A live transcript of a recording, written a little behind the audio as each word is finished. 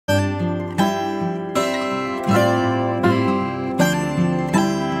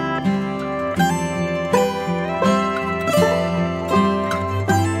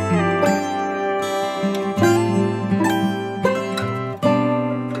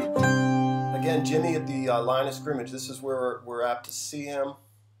Jimmy at the line of scrimmage. This is where we're apt to see him.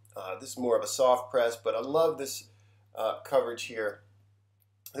 This is more of a soft press, but I love this coverage here.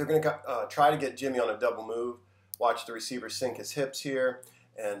 They're going to try to get Jimmy on a double move. Watch the receiver sink his hips here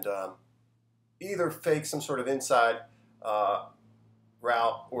and either fake some sort of inside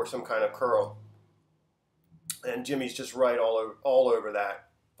route or some kind of curl. And Jimmy's just right all over that.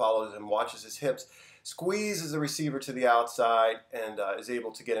 Follows him, watches his hips, squeezes the receiver to the outside, and is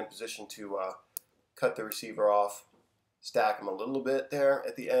able to get in position to cut the receiver off, stack him a little bit there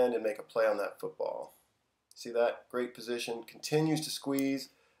at the end, and make a play on that football. See that? Great position. Continues to squeeze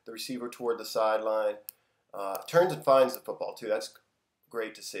the receiver toward the sideline. Turns and finds the football, too. That's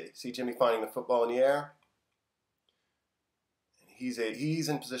great to see. See Jimmy finding the football in the air? He's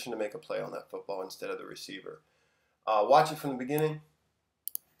in position to make a play on that football instead of the receiver. Watch it from the beginning.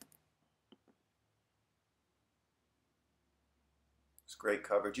 It's great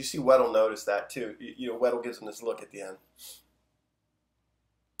coverage. You see Weddle notice that too. Weddle gives him this look at the end.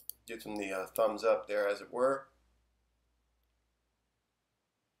 Gives him the thumbs up there, as it were.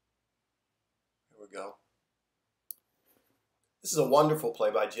 Here we go. This is a wonderful play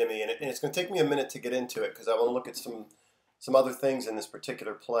by Jimmy, and it's going to take me a minute to get into it because I want to look at some other things in this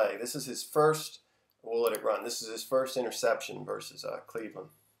particular play. This is his first, we'll let it run. This is his first interception versus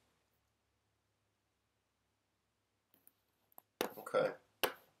Cleveland. Okay.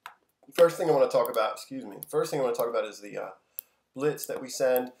 First thing I want to talk about, is the blitz that we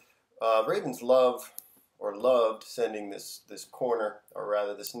send. Ravens loved sending this corner, or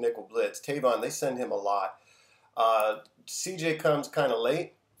rather this nickel blitz. Tavon, they send him a lot. CJ comes kind of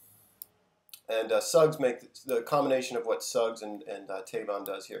late. And Suggs the combination of what Suggs and Tavon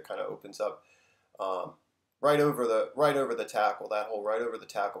does here kind of opens up right over the tackle, that hole right over the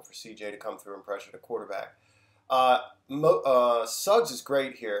tackle for CJ to come through and pressure the quarterback. Suggs is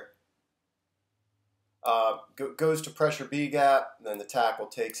great here. Goes to pressure B gap, then the tackle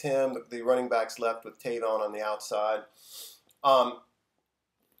takes him. The running back's left with Tavon on the outside.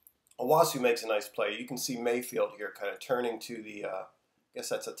 Owasu makes a nice play. You can see Mayfield here kind of turning to the, I guess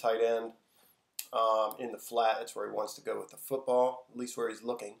that's a tight end. In the flat, that's where he wants to go with the football, at least where he's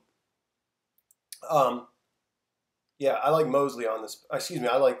looking. Yeah, I like Mosley on this.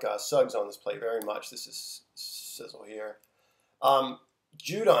 I like Suggs on this play very much. This is sizzle here.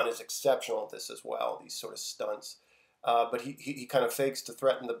 Judon is exceptional at this as well, these sort of stunts. But he kind of fakes to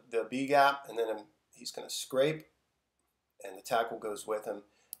threaten the B gap, and then he's going to scrape, and the tackle goes with him.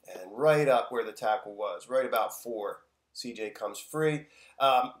 And right up where the tackle was, right about 4, CJ comes free.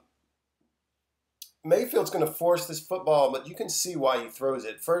 Mayfield's going to force this football, but you can see why he throws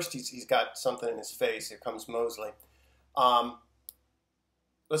it. First, he's got something in his face. Here comes Mosley.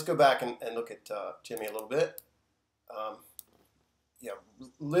 Let's go back and look at Jimmy a little bit.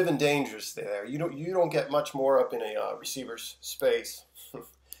 Living dangerous there. You don't get much more up in a receiver's space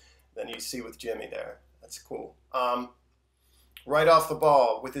than you see with Jimmy there. That's cool. Right off the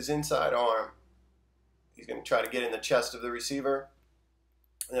ball with his inside arm, he's going to try to get in the chest of the receiver.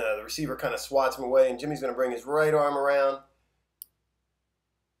 The receiver kind of swats him away, and Jimmy's going to bring his right arm around,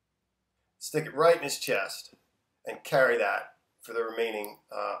 stick it right in his chest, and carry that for the remaining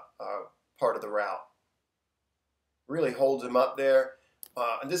part of the route. Really holds him up there.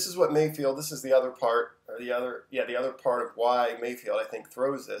 And this is what Mayfield, this is the other part, or the other part of why Mayfield, I think,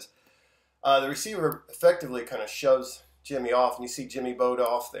 throws this. The receiver effectively kind of shoves Jimmy off, and you see Jimmy bowed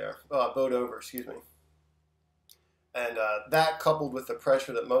over, excuse me. And that coupled with the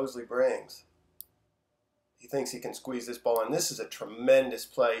pressure that Mosley brings, he thinks he can squeeze this ball in. This is a tremendous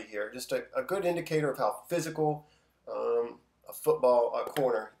play here. Just a good indicator of how physical a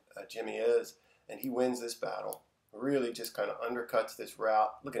corner Jimmy is. And he wins this battle. Really just kind of undercuts this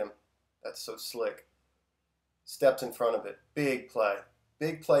route. Look at him. That's so slick. Steps in front of it. Big play.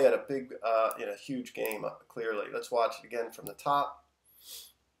 Big play at in a huge game, clearly. Let's watch it again from the top.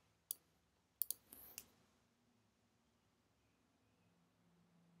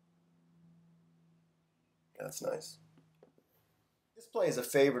 That's nice. This play is a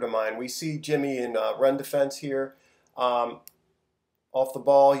favorite of mine. We see Jimmy in run defense here. Off the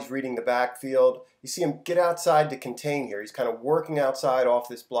ball, he's reading the backfield. You see him get outside to contain here. He's kind of working outside off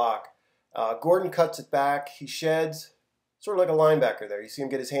this block. Gordon cuts it back. He sheds, sort of like a linebacker there. You see him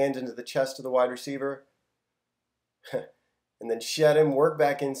get his hands into the chest of the wide receiver. And then shed him, work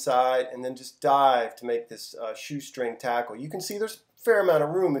back inside, and then just dive to make this shoestring tackle. You can see there's a fair amount of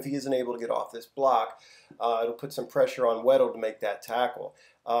room if he isn't able to get off this block. It'll put some pressure on Weddle to make that tackle.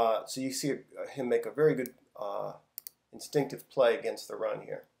 So you see him make a very good instinctive play against the run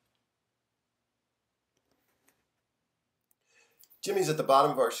here. Jimmy's at the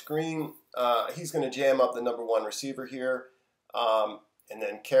bottom of our screen. He's going to jam up the number 1 receiver here, and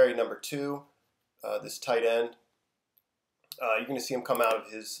then carry number 2, this tight end. You're going to see him come out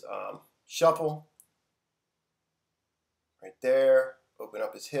of his shuffle right there, open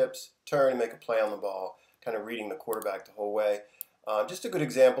up his hips, turn, and make a play on the ball, kind of reading the quarterback the whole way. Just a good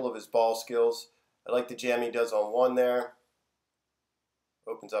example of his ball skills. I like the jam he does on 1 there.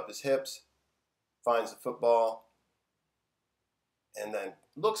 Opens up his hips, finds the football, and then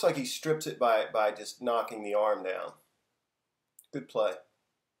looks like he strips it by just knocking the arm down. Good play.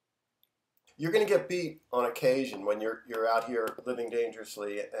 You're going to get beat on occasion when you're out here living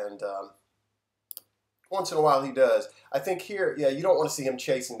dangerously, and once in a while he does. I think here, yeah, you don't want to see him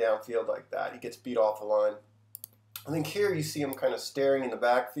chasing downfield like that. He gets beat off the line. I think here you see him kind of staring in the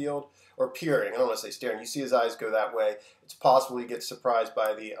backfield, or peering. I don't want to say staring. You see his eyes go that way. It's possible he gets surprised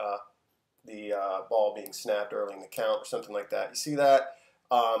by the ball being snapped early in the count or something like that. You see that?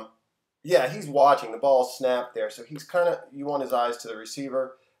 Yeah, he's watching. The ball snapped there, so he's kind of, you want his eyes to the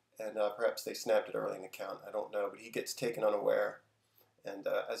receiver, and perhaps they snapped it early in the count. I don't know, but he gets taken unaware. And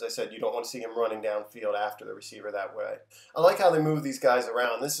as I said, you don't want to see him running downfield after the receiver that way. I like how they move these guys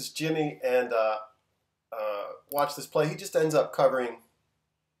around. This is Jimmy, and watch this play. He just ends up covering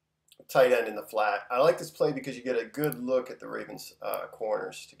a tight end in the flat. I like this play because you get a good look at the Ravens'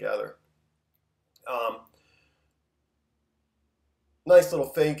 corners together. Nice little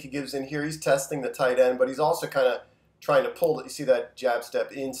fake he gives in here. He's testing the tight end, but he's also kind of trying to pull it. You see that jab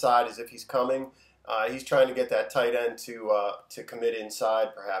step inside as if he's coming. He's trying to get that tight end to commit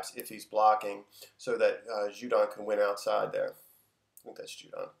inside, perhaps, if he's blocking, so that Judon can win outside there. I think that's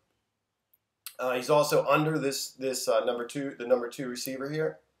Judon. He's also under this number 2 receiver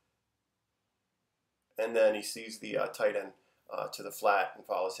here, and then he sees the tight end to the flat and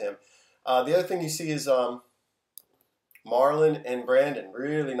follows him. The other thing you see is Marlon and Brandon.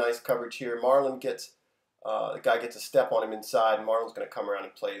 Really nice coverage here. Marlon gets the guy gets a step on him inside, and Marlon's going to come around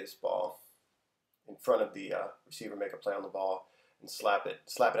and play this ball in front of the receiver, make a play on the ball, and slap it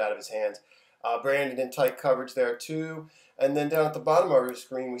out of his hands. Brandon in tight coverage there too, and then down at the bottom of our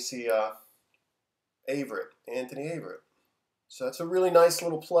screen we see Averett, Anthony Averett. So that's a really nice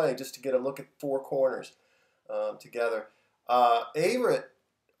little play just to get a look at 4 corners together. Averett,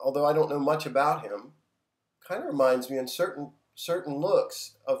 although I don't know much about him, kind of reminds me in certain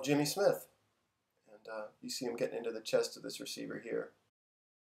looks of Jimmy Smith. And you see him getting into the chest of this receiver here.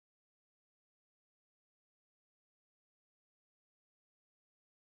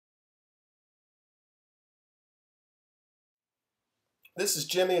 This is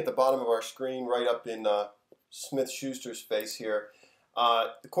Jimmy at the bottom of our screen, right up in Smith-Schuster's face here.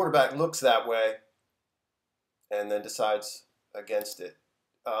 The quarterback looks that way and then decides against it.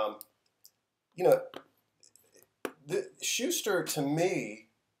 You know, Schuster, to me,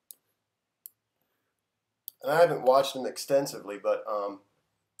 and I haven't watched him extensively, but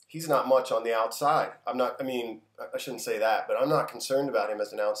he's not much on the outside. I shouldn't say that, but I'm not concerned about him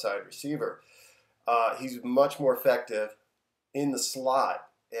as an outside receiver. He's much more effective in the slot,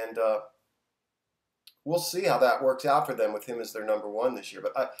 and we'll see how that works out for them with him as their number 1 this year.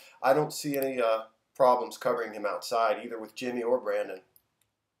 But I don't see any problems covering him outside, either with Jimmy or Brandon.